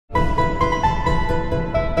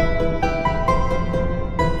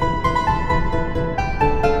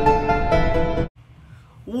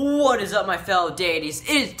up, my fellow deities? It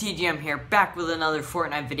is TGM here, back with another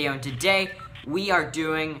Fortnite video, and today we are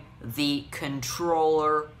doing the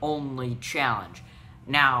controller-only challenge.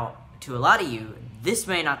 Now, to a lot of you, this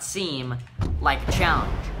may not seem like a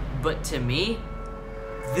challenge, but to me,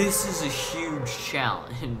 this is a huge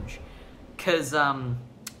challenge. Because,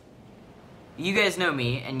 you guys know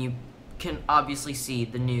me, and you can obviously see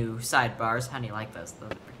the new sidebars. How do you like those?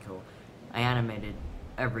 Those are pretty cool. I animated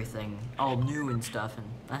everything all new and stuff, and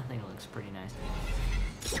I think it looks pretty nice.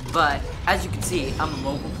 But as you can see, I'm a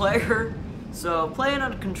mobile player, so playing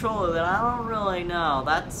on a controller that I don't really know,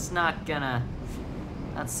 that's not gonna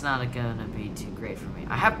be too great for me.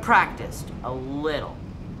 I have practiced a little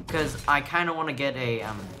because I kind of want to get a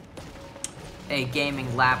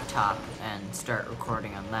gaming laptop and start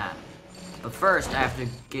recording on that. But first, I have to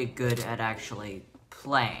get good at actually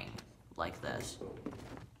playing like this.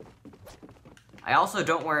 I also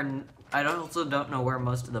don't know where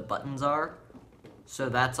most of the buttons are, so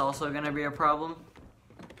that's also gonna be a problem.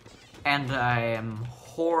 And I am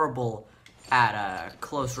horrible at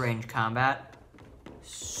close range combat,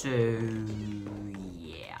 so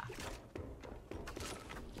yeah.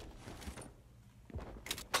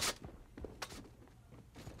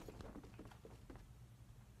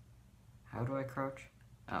 How do I crouch?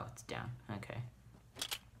 Oh, it's down. Okay.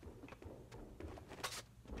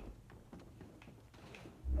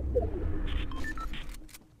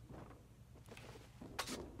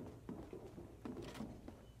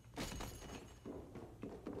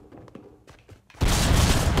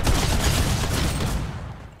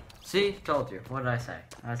 See? Told you. What did I say?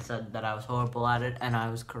 I said that I was horrible at it, and I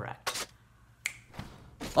was correct.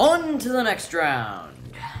 On to the next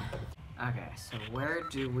round! Okay, so where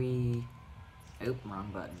do we... Oop, wrong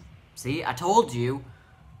button. See? I told you!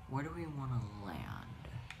 Where do we want to land?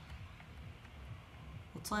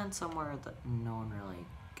 Let's land somewhere that no one really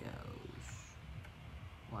goes.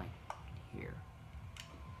 Like here.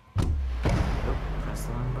 Oop, press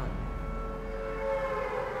the wrong button.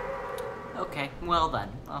 Okay, well then,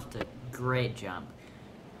 off to great jump.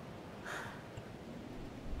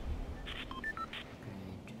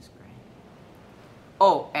 Great, just great.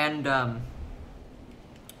 Oh, and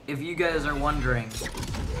if you guys are wondering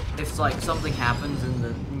if like something happens in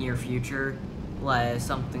the near future, like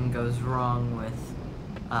something goes wrong with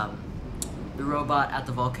the robot at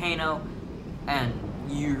the volcano, and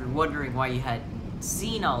you're wondering why you hadn't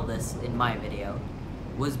seen all this in my video,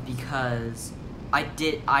 was because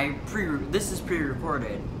this is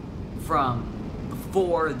pre-recorded from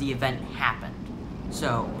before the event happened.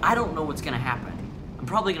 So, I don't know what's gonna happen. I'm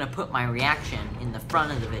probably gonna put my reaction in the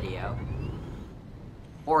front of the video,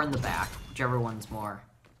 or in the back, whichever one's more,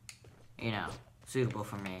 you know, suitable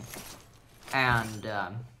for me. And,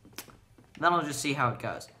 then I'll just see how it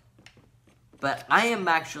goes. But I am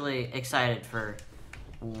actually excited for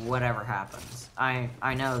whatever happens.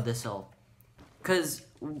 I know this'll, 'cause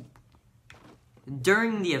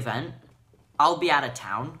during the event, I'll be out of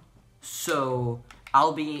town, so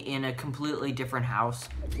I'll be in a completely different house,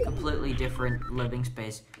 completely different living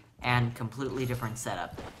space, and completely different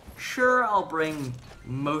setup. Sure, I'll bring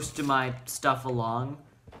most of my stuff along,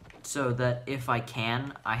 so that if I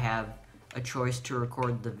can, I have a choice to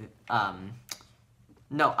record the,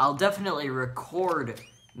 no, I'll definitely record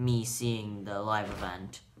me seeing the live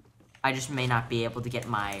event. I just may not be able to get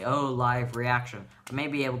my, live reaction. I may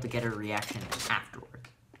be able to get a reaction afterward.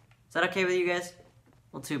 Is that okay with you guys?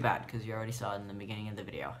 Well, too bad, because you already saw it in the beginning of the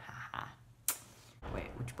video. Haha. Wait,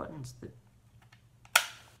 which button's the...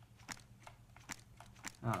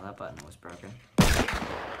 Oh, that button was broken.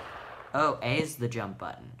 Oh, A is the jump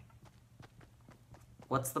button.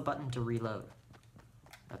 What's the button to reload?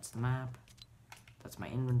 That's the map. That's my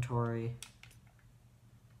inventory.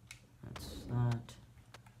 That's that.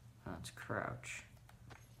 That's crouch.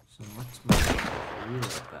 So what's my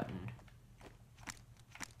reload button?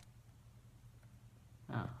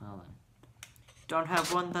 Oh, well then. Don't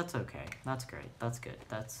have one? That's okay. That's great. That's good.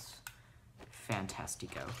 That's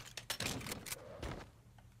fantastico.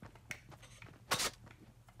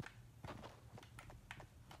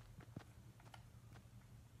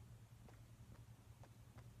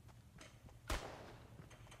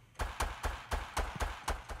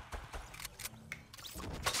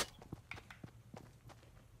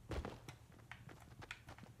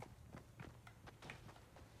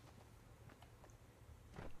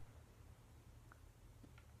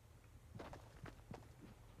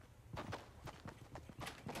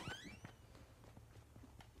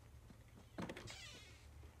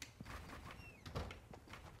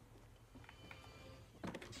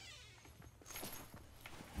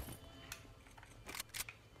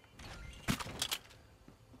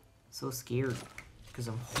 So scared. Because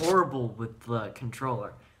I'm horrible with the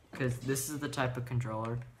controller. Because this is the type of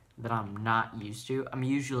controller that I'm not used to. I'm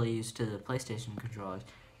usually used to the PlayStation controllers.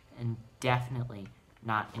 And definitely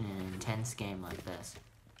not in an intense game like this.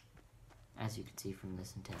 As you can see from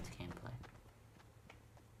this intense gameplay.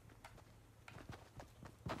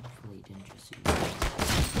 Hopefully he didn't just see me.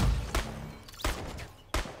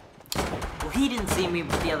 Well, he didn't see me,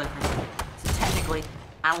 but the other person. So technically,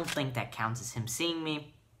 I don't think that counts as him seeing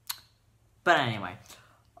me. But anyway,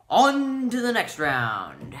 on to the next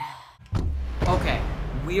round. Okay,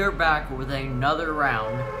 we are back with another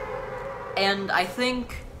round. And I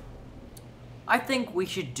think we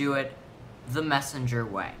should do it the messenger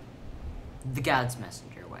way. The God's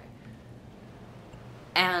messenger way.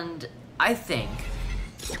 And I think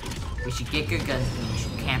we should get good guns and we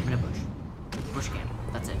should camp in a bush. Bush camp.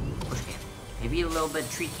 That's it. Bush camp. Maybe a little bit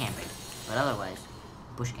of tree camping. But otherwise,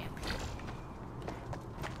 bush camping.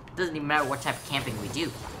 Doesn't even matter what type of camping we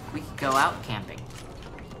do. We could go out camping.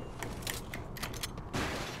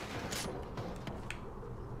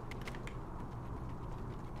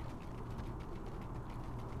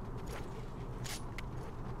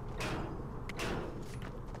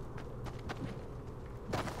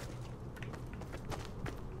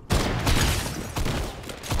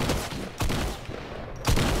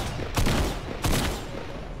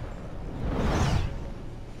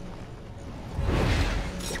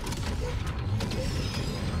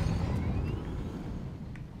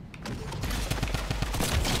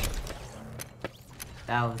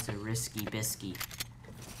 That was a risky biscuit.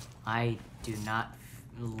 I do not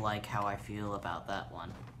like how I feel about that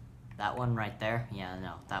one. That one right there? Yeah,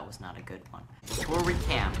 no, that was not a good one. Before we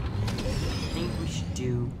camp, I think we should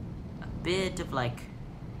do a bit of like,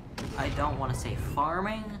 I don't want to say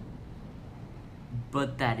farming,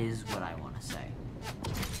 but that is what I want to say.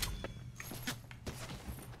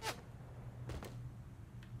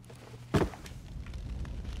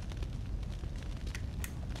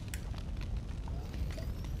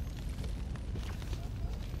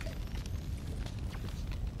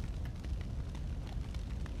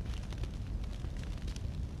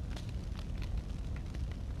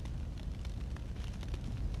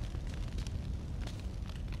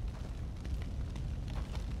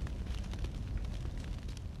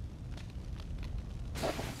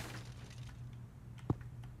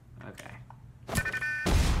 Okay.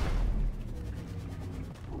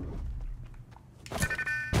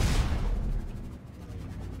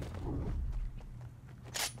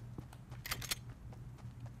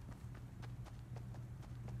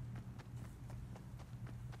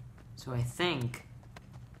 So I think,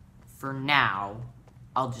 for now,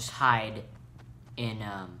 I'll just hide in,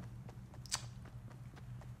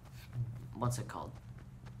 what's it called?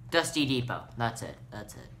 Dusty Depot. That's it.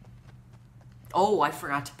 That's it. Oh, I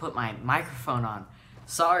forgot to put my microphone on.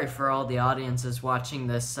 Sorry for all the audiences watching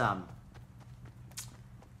this,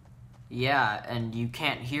 yeah, and you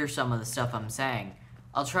can't hear some of the stuff I'm saying.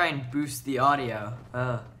 I'll try and boost the audio.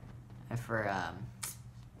 I forgot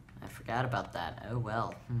about that. Oh,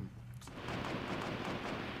 well.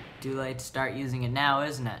 Too late to start using it now,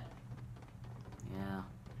 isn't it? Yeah.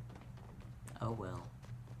 Oh, well.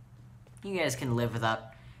 You guys can live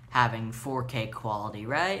without having 4K quality,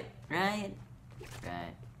 right? Right?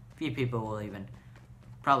 Right. Few people will even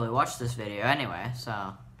probably watch this video anyway,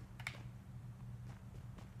 so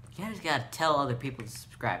you guys gotta tell other people to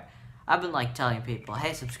subscribe. I've been like telling people,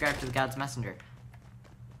 hey, subscribe to the God's Messenger.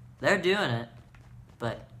 They're doing it,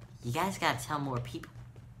 but you guys gotta tell more people.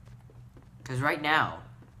 Because right now,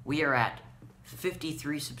 we are at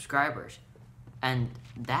 53 subscribers. And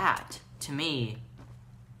that, to me,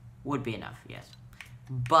 would be enough, yes.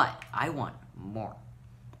 But I want more.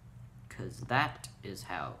 Because that is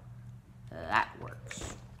how that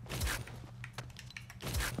works.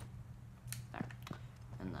 There.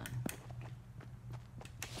 And then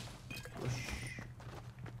push.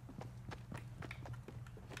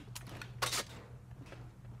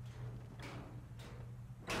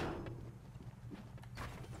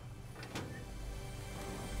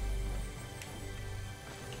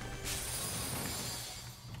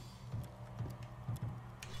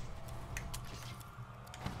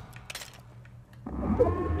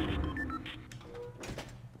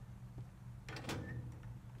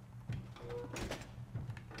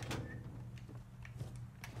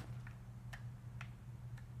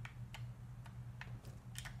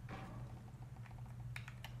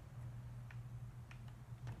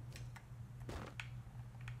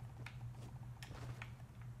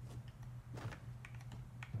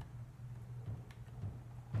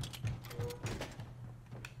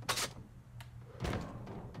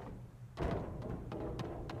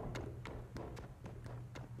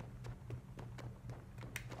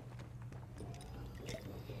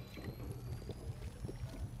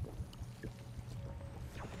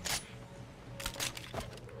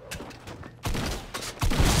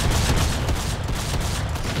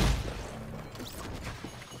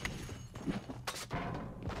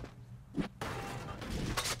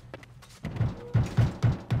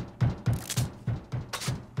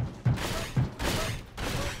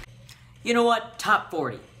 You know what? Top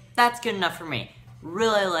 40. That's good enough for me.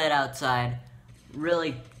 Really late outside.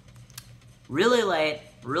 Really late.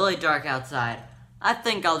 Really dark outside. I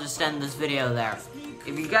think I'll just end this video there.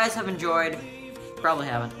 If you guys have enjoyed, probably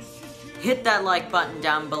haven't, hit that like button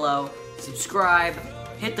down below. Subscribe.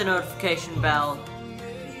 Hit the notification bell.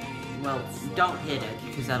 Well, don't hit it,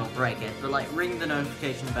 because that'll break it. But, like, ring the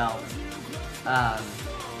notification bell.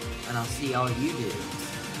 And I'll see all you dudes